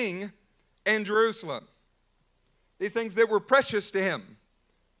between the king and Jerusalem. These things that were precious to him,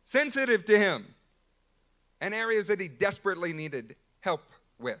 sensitive to him, and areas that he desperately needed help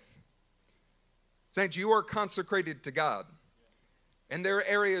with. Saints, you are consecrated to God, and there are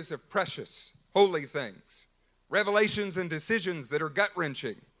areas of precious, holy things, revelations and decisions that are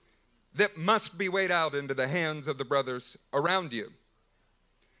gut-wrenching, that must be weighed out into the hands of the brothers around you.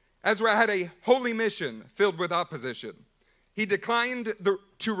 Ezra had a holy mission filled with opposition. He declined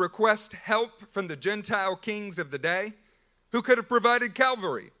to request help from the Gentile kings of the day who could have provided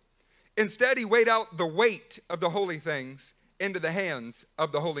Calvary. Instead, he weighed out the weight of the holy things into the hands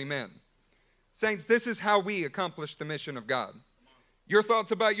of the holy men. Saints, this is how we accomplish the mission of God. Your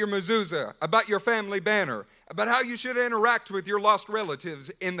thoughts about your mezuzah, about your family banner, about how you should interact with your lost relatives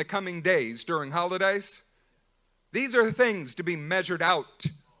in the coming days during holidays. These are things to be measured out,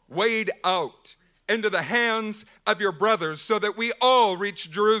 weighed out into the hands of your brothers so that we all reach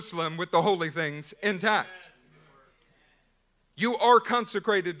Jerusalem with the holy things intact. You are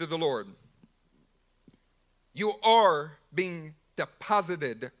consecrated to the Lord. You are being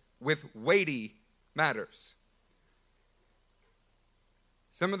deposited with weighty matters.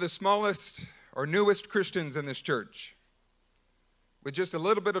 Some of the smallest or newest Christians in this church, with just a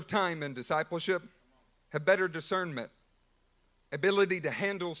little bit of time in discipleship, have better discernment, ability to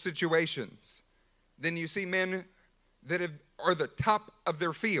handle situations than you see men that are the top of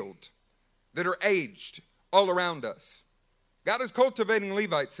their field, that are aged all around us. God is cultivating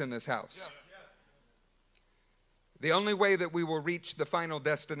Levites in this house. The only way that we will reach the final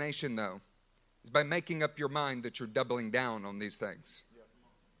destination, though, is by making up your mind that you're doubling down on these things.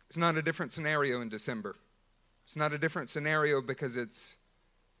 It's not a different scenario in December. It's not a different scenario because it's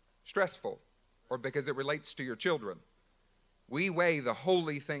stressful or because it relates to your children. We weigh the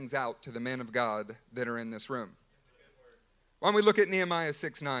holy things out to the men of God that are in this room. Why don't we look at Nehemiah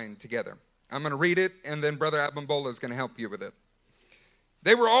 6:9 together? I'm going to read it, and then Brother Abimbola is going to help you with it.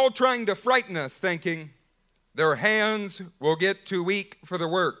 They were all trying to frighten us, thinking, their hands will get too weak for the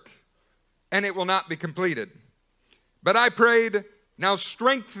work, and it will not be completed. But I prayed, now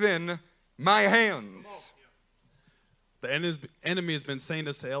strengthen my hands. The enemy has been saying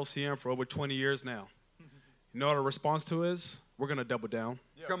this to LCM for over 20 years now. You know what our response to is? We're going to double down.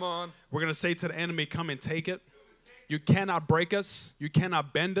 Come on. We're going to say to the enemy, come and take it. You cannot break us. You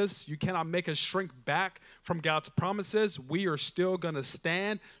cannot bend us. You cannot make us shrink back from God's promises. We are still going to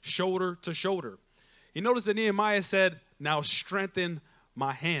stand shoulder to shoulder. You notice that Nehemiah said, now strengthen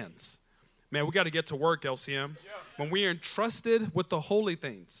my hands. Man, we got to get to work, LCM. When we are entrusted with the holy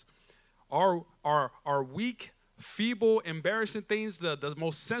things, our weak, feeble, embarrassing things, the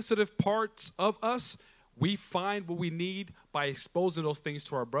most sensitive parts of us, we find what we need by exposing those things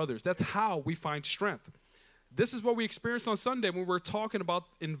to our brothers. That's how we find strength. This is what we experienced on Sunday when we're talking about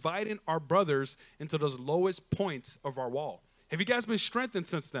inviting our brothers into those lowest points of our wall. Have you guys been strengthened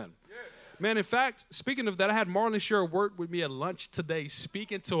since then? Yes. Man, in fact, speaking of that, I had Marlon share a word with me at lunch today,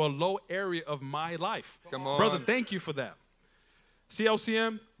 speaking to a low area of my life. Come on. Brother, thank you for that. See,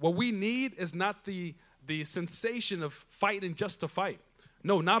 LCM, what we need is not the sensation of fighting just to fight.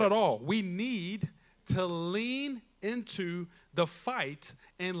 No, not at all. We need to lean into the fight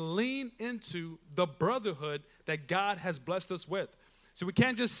and lean into the brotherhood that God has blessed us with. So we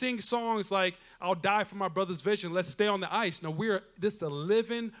can't just sing songs like, I'll die for my brother's vision, let's stay on the ice. No, this is a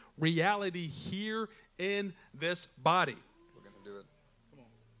living reality here in this body. We're going to do it. Come on.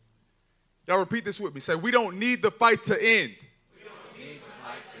 Y'all repeat this with me. Say, we don't need the fight to end. We don't need the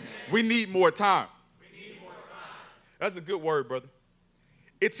fight to end. We need more time. We need more time. That's a good word, brother.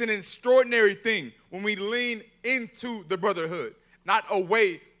 It's an extraordinary thing when we lean into the brotherhood, not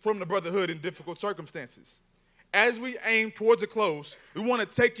away from the brotherhood in difficult circumstances. As we aim towards a close, we want to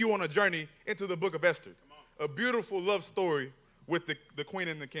take you on a journey into the book of Esther, a beautiful love story with the queen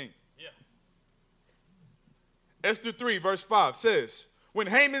and the king. Yeah. Esther 3, verse 5 says, when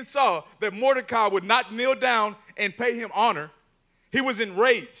Haman saw that Mordecai would not kneel down and pay him honor, he was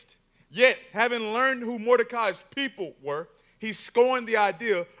enraged. Yet, having learned who Mordecai's people were, he scorned the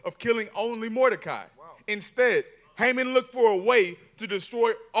idea of killing only Mordecai. Wow. Instead, Haman looked for a way to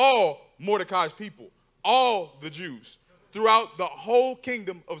destroy all Mordecai's people, all the Jews, throughout the whole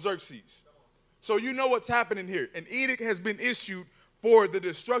kingdom of Xerxes. So you know what's happening here. An edict has been issued for the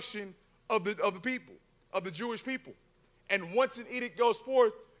destruction of the people, of the Jewish people. And once an edict goes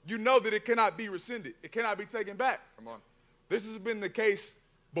forth, you know that it cannot be rescinded. It cannot be taken back. Come on. This has been the case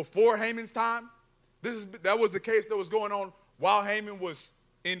before Haman's time. That was the case that was going on while Haman was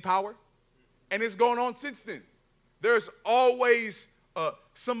in power. And it's going on since then. There's always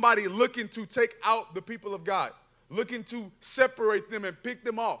somebody looking to take out the people of God, looking to separate them and pick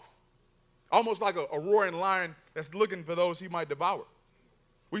them off. Almost like a roaring lion that's looking for those he might devour.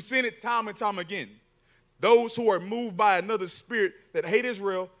 We've seen it time and time again. Those who are moved by another spirit that hate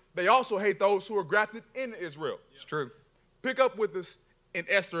Israel, they also hate those who are grafted into Israel. It's true. Pick up with us in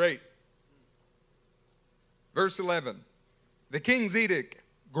Esther 8. Verse 11. The king's edict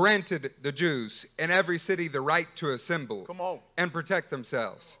granted the Jews in every city the right to assemble and protect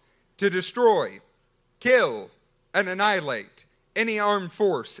themselves, to destroy, kill, and annihilate any armed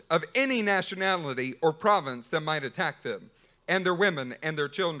force of any nationality or province that might attack them, and their women and their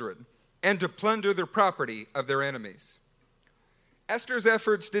children, and to plunder the property of their enemies. Esther's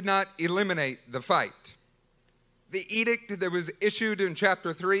efforts did not eliminate the fight. The edict that was issued in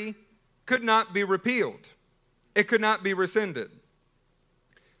chapter 3 could not be repealed. It could not be rescinded.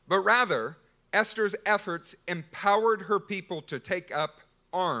 But rather, Esther's efforts empowered her people to take up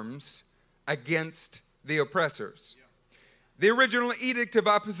arms against the oppressors. The original edict of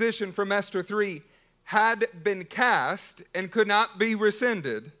opposition from Esther 3 had been cast and could not be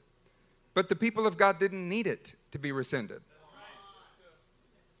rescinded, but the people of God didn't need it to be rescinded.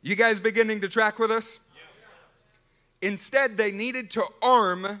 You guys beginning to track with us? Instead, they needed to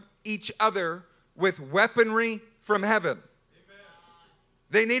arm each other with weaponry from heaven.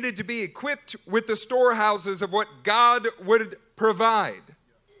 They needed to be equipped with the storehouses of what God would provide.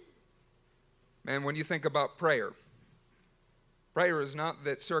 Man, when you think about prayer, prayer is not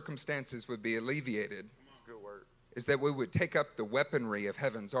that circumstances would be alleviated. It's that we would take up the weaponry of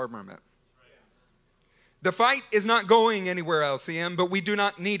heaven's armament. The fight is not going anywhere, LCM, but we do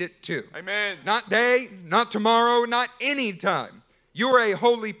not need it to. Amen. Not day, not tomorrow, not any time. You are a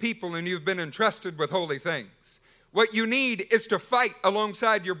holy people and you've been entrusted with holy things. What you need is to fight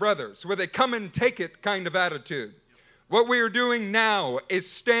alongside your brothers with a come and take it kind of attitude. What we are doing now is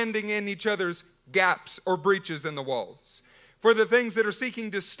standing in each other's gaps or breaches in the walls. for the things that are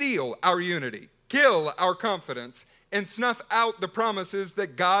seeking to steal our unity, kill our confidence, and snuff out the promises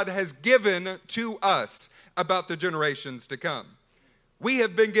that God has given to us about the generations to come. We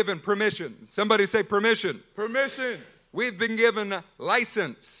have been given permission. Somebody say permission. Permission. We've been given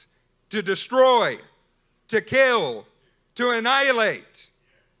license to destroy, to kill, to annihilate.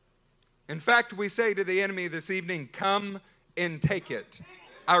 In fact, we say to the enemy this evening, come and take it.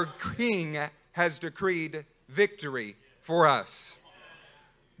 Our King has decreed victory for us.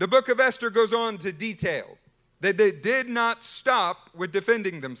 The book of Esther goes on to detail that they did not stop with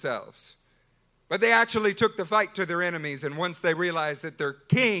defending themselves, but they actually took the fight to their enemies, and once they realized that their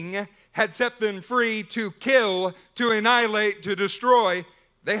king had set them free to kill, to annihilate, to destroy,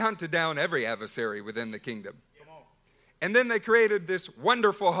 they hunted down every adversary within the kingdom. And then they created this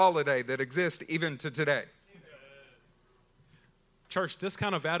wonderful holiday that exists even to today. Church, this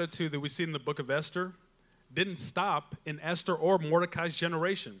kind of attitude that we see in the book of Esther didn't stop in Esther or Mordecai's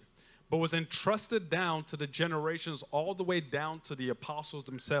generation, but was entrusted down to the generations all the way down to the apostles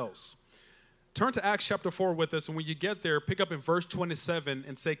themselves. Turn to Acts chapter 4 with us, and when you get there, pick up in verse 27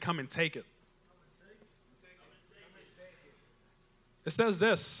 and say, come and take it. It says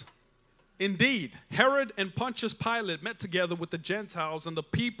this, indeed, Herod and Pontius Pilate met together with the Gentiles and the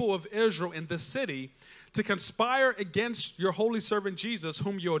people of Israel in this city to conspire against your holy servant Jesus,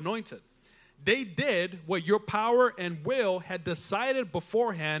 whom you anointed. They did what your power and will had decided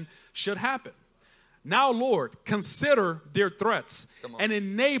beforehand should happen. Now, Lord, consider their threats and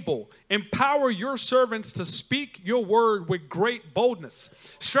empower your servants to speak your word with great boldness.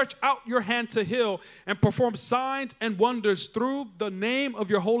 Stretch out your hand to heal and perform signs and wonders through the name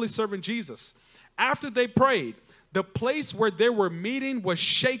of your holy servant Jesus. After they prayed, the place where they were meeting was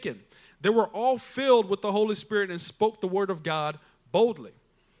shaken. They were all filled with the Holy Spirit and spoke the word of God boldly.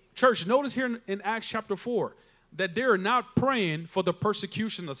 Church, notice here in Acts chapter 4 that they're not praying for the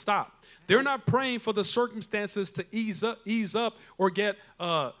persecution to stop. They're not praying for the circumstances to ease up or get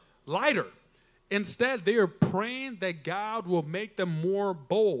lighter. Instead, they are praying that God will make them more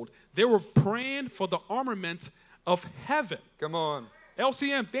bold. They were praying for the armament of heaven. Come on.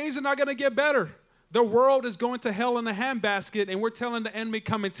 LCM, things are not going to get better. The world is going to hell in a handbasket, and we're telling the enemy,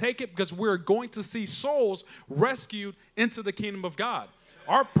 come and take it, because we're going to see souls rescued into the kingdom of God.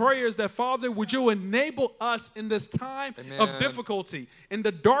 Our prayer is that, Father, would you enable us in this time of difficulty, in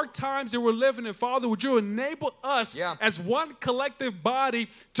the dark times that we're living in, Father, would you enable us as one collective body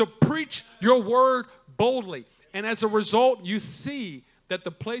to preach your word boldly. And as a result, you see that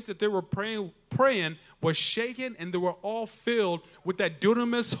the place that they were praying was shaken, and they were all filled with that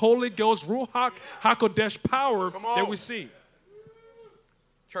dunamis, Holy Ghost, Ruach HaKodesh power that we see.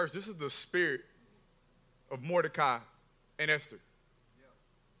 Church, this is the spirit of Mordecai and Esther.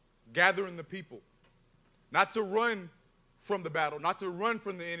 Gathering the people, not to run from the battle, not to run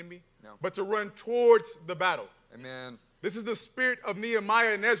from the enemy, but to run towards the battle. Amen. This is the spirit of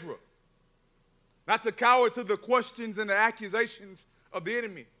Nehemiah and Ezra. Not to cower to the questions and the accusations of the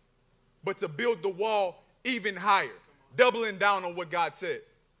enemy, but to build the wall even higher, doubling down on what God said.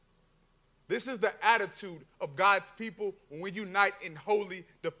 This is the attitude of God's people when we unite in holy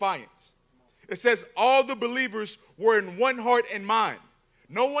defiance. It says all the believers were in one heart and mind.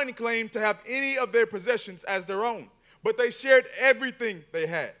 No one claimed to have any of their possessions as their own, but they shared everything they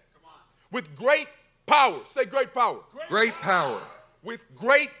had. With great power, say great power. Great power. With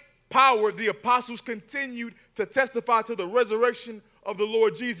great power, the apostles continued to testify to the resurrection of the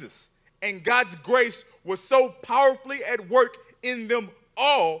Lord Jesus. And God's grace was so powerfully at work in them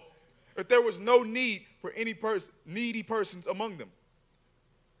all that there was no need for any needy persons among them.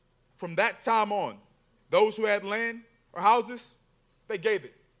 From that time on, those who had land or houses, they gave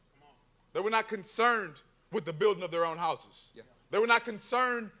it. They were not concerned with the building of their own houses. They were not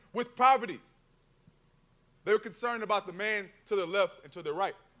concerned with poverty. They were concerned about the man to the left and to the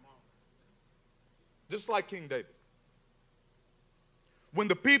right. Just like King David. When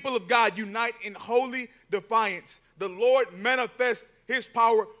the people of God unite in holy defiance, the Lord manifests his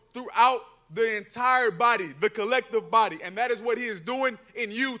power throughout the entire body, the collective body. And that is what he is doing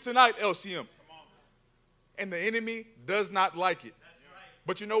in you tonight, LCM. And the enemy does not like it.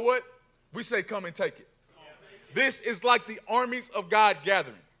 But you know what? We say, come and take it. This is like the armies of God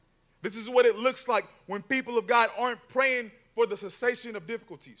gathering. This is what it looks like when people of God aren't praying for the cessation of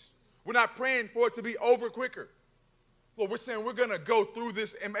difficulties. We're not praying for it to be over quicker. Lord, we're saying we're going to go through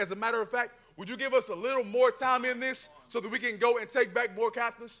this. And as a matter of fact, would you give us a little more time in this so that we can go and take back more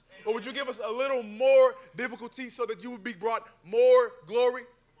captives? Or would you give us a little more difficulty so that you would be brought more glory?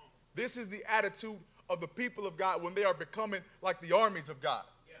 This is the attitude of the people of God when they are becoming like the armies of God.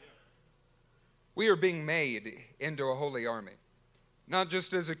 We are being made into a holy army, not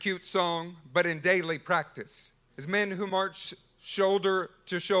just as a cute song, but in daily practice, as men who march shoulder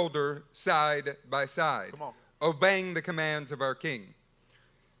to shoulder, side by side, obeying the commands of our King.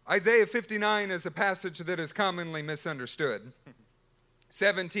 Isaiah 59 is a passage that is commonly misunderstood,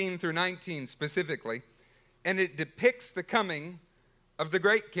 17 through 19 specifically, and it depicts the coming of the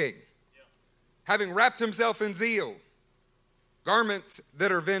great King, having wrapped himself in zeal, garments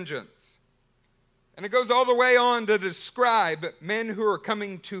that are vengeance. And it goes all the way on to describe men who are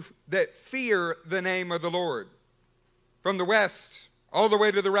coming to that fear the name of the Lord, from the west all the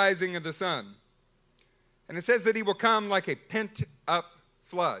way to the rising of the sun. And it says that he will come like a pent-up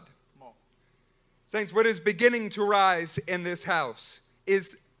flood. Saints, what is beginning to rise in this house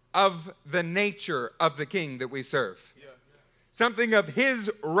is of the nature of the King that we serve. Something of his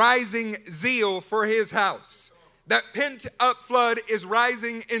rising zeal for his house. That pent-up flood is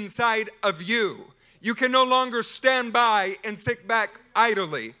rising inside of you. You can no longer stand by and sit back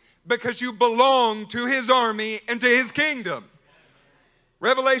idly because you belong to his army and to his kingdom.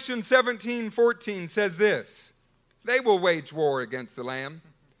 Revelation 17:14 says this, they will wage war against the Lamb.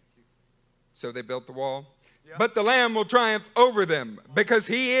 So they built the wall. But the Lamb will triumph over them because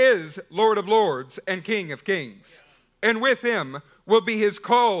he is Lord of lords and King of kings. And with him will be his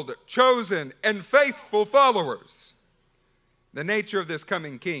called, chosen, and faithful followers. The nature of this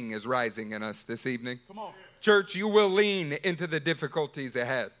coming King is rising in us this evening. Come on. Church, you will lean into the difficulties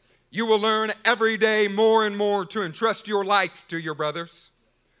ahead. You will learn every day more and more to entrust your life to your brothers.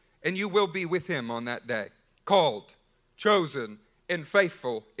 And you will be with him on that day, called, chosen, and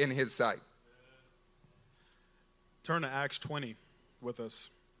faithful in his sight. Turn to Acts 20 with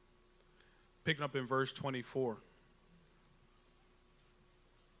us, picking up in verse 24.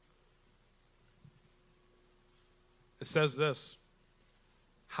 It says this,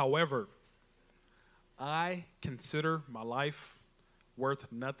 however, I consider my life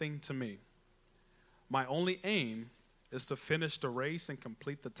worth nothing to me. My only aim is to finish the race and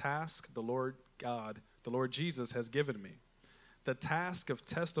complete the task the Lord Jesus has given me, the task of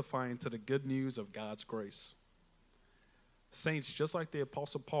testifying to the good news of God's grace. Saints, just like the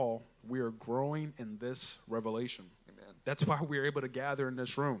Apostle Paul, we are growing in this revelation. Amen. That's why we're able to gather in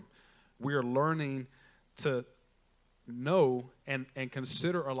this room. We are learning to know and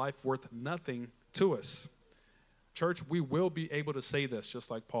consider our life worth nothing to us. Church, we will be able to say this just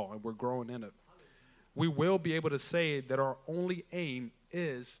like Paul, and we're growing in it. We will be able to say that our only aim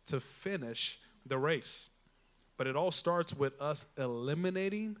is to finish the race. But it all starts with us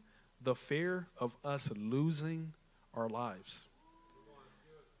eliminating the fear of us losing our lives.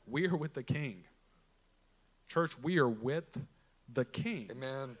 We are with the King. Church, we are with the King.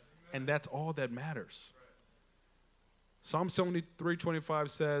 Amen. And that's all that matters. Psalm 73:25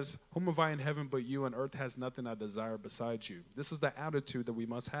 says, whom have I in heaven but you, and earth has nothing I desire besides you. This is the attitude that we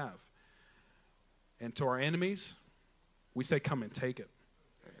must have. And to our enemies, we say, come and take it.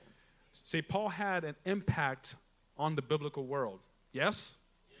 Amen. See, Paul had an impact on the biblical world. Yes?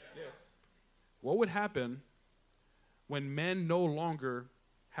 Yes. What would happen when men no longer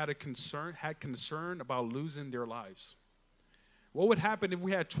had concern about losing their lives? What would happen if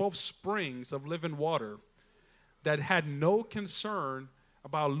we had 12 springs of living water that had no concern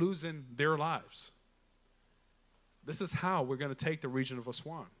about losing their lives? This is how we're going to take the region of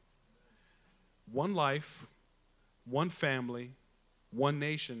Aswan. One life, one family, one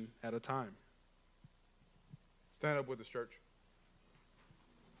nation at a time. Stand up with us, church.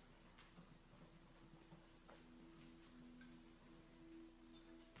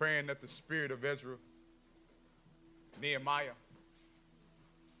 Praying that the spirit of Ezra, Nehemiah,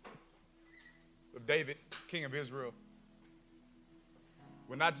 of David, King of Israel,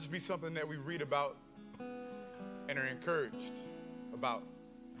 will not just be something that we read about and are encouraged about.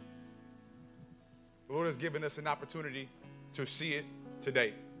 The Lord has given us an opportunity to see it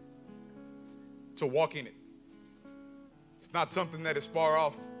today, to walk in it. It's not something that is far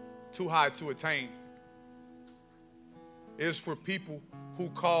off, too high to attain. It is for people who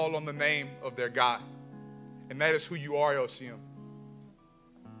call on the name of their God. And that is who you are, LCM.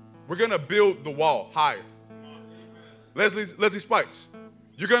 We're going to build the wall higher. Leslie Spikes,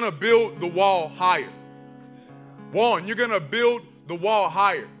 you're going to build the wall higher. Warren, you're going to build the wall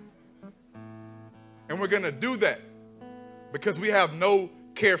higher. And we're going to do that because we have no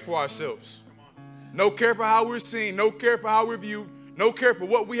care for ourselves. No care for how we're seen, no care for how we're viewed, no care for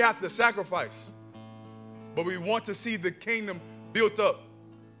what we have to sacrifice. But we want to see the kingdom built up.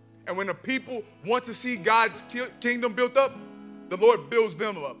 And when the people want to see God's kingdom built up, the Lord builds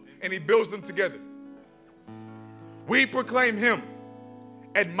them up and he builds them together. We proclaim him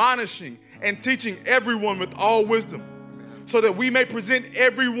admonishing and teaching everyone with all wisdom, so that we may present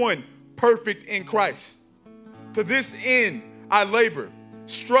everyone perfect in Christ. To this end I labor,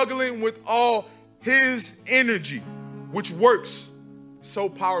 struggling with all his energy, which works so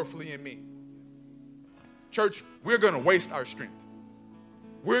powerfully in me. Church, we're going to waste our strength.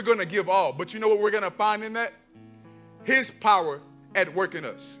 We're going to give all. But you know what we're going to find in that? His power at work in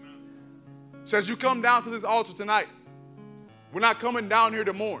us. So as you come down to this altar tonight, we're not coming down here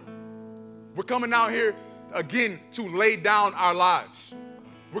to mourn. We're coming down here again to lay down our lives.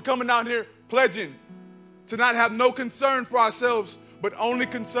 We're coming down here pledging to not have no concern for ourselves, but only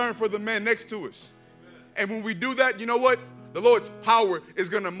concern for the man next to us. And when we do that, you know what? The Lord's power is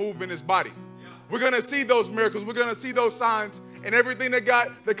going to move in his body. We're going to see those miracles. We're going to see those signs and everything that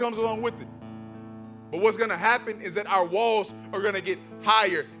comes along with it. But what's going to happen is that our walls are going to get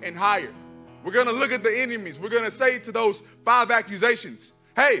higher and higher. We're going to look at the enemies. We're going to say to those 5 accusations,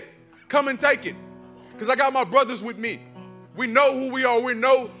 hey, come and take it. Because I got my brothers with me. We know who we are. We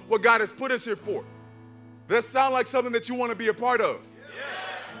know what God has put us here for. Does that sound like something that you want to be a part of?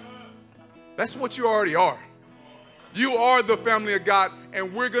 That's what you already are. You are the family of God,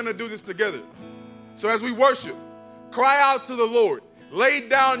 and we're going to do this together. So as we worship, cry out to the Lord. Lay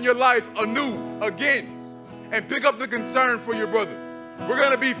down your life anew, again, and pick up the concern for your brother. We're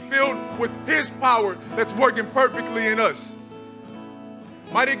going to be filled with his power that's working perfectly in us.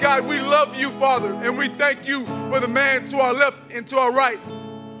 Mighty God, we love you, Father, and we thank you for the man to our left and to our right.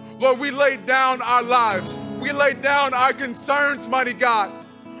 Lord, we lay down our lives. We lay down our concerns, mighty God.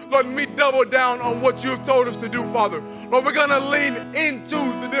 Lord, we double down on what you've told us to do, Father. Lord, we're going to lean into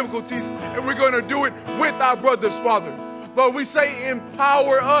the difficulties, and we're going to do it with our brothers, Father. Lord, we say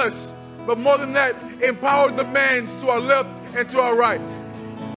empower us, but more than that, empower the man to our left and to our right.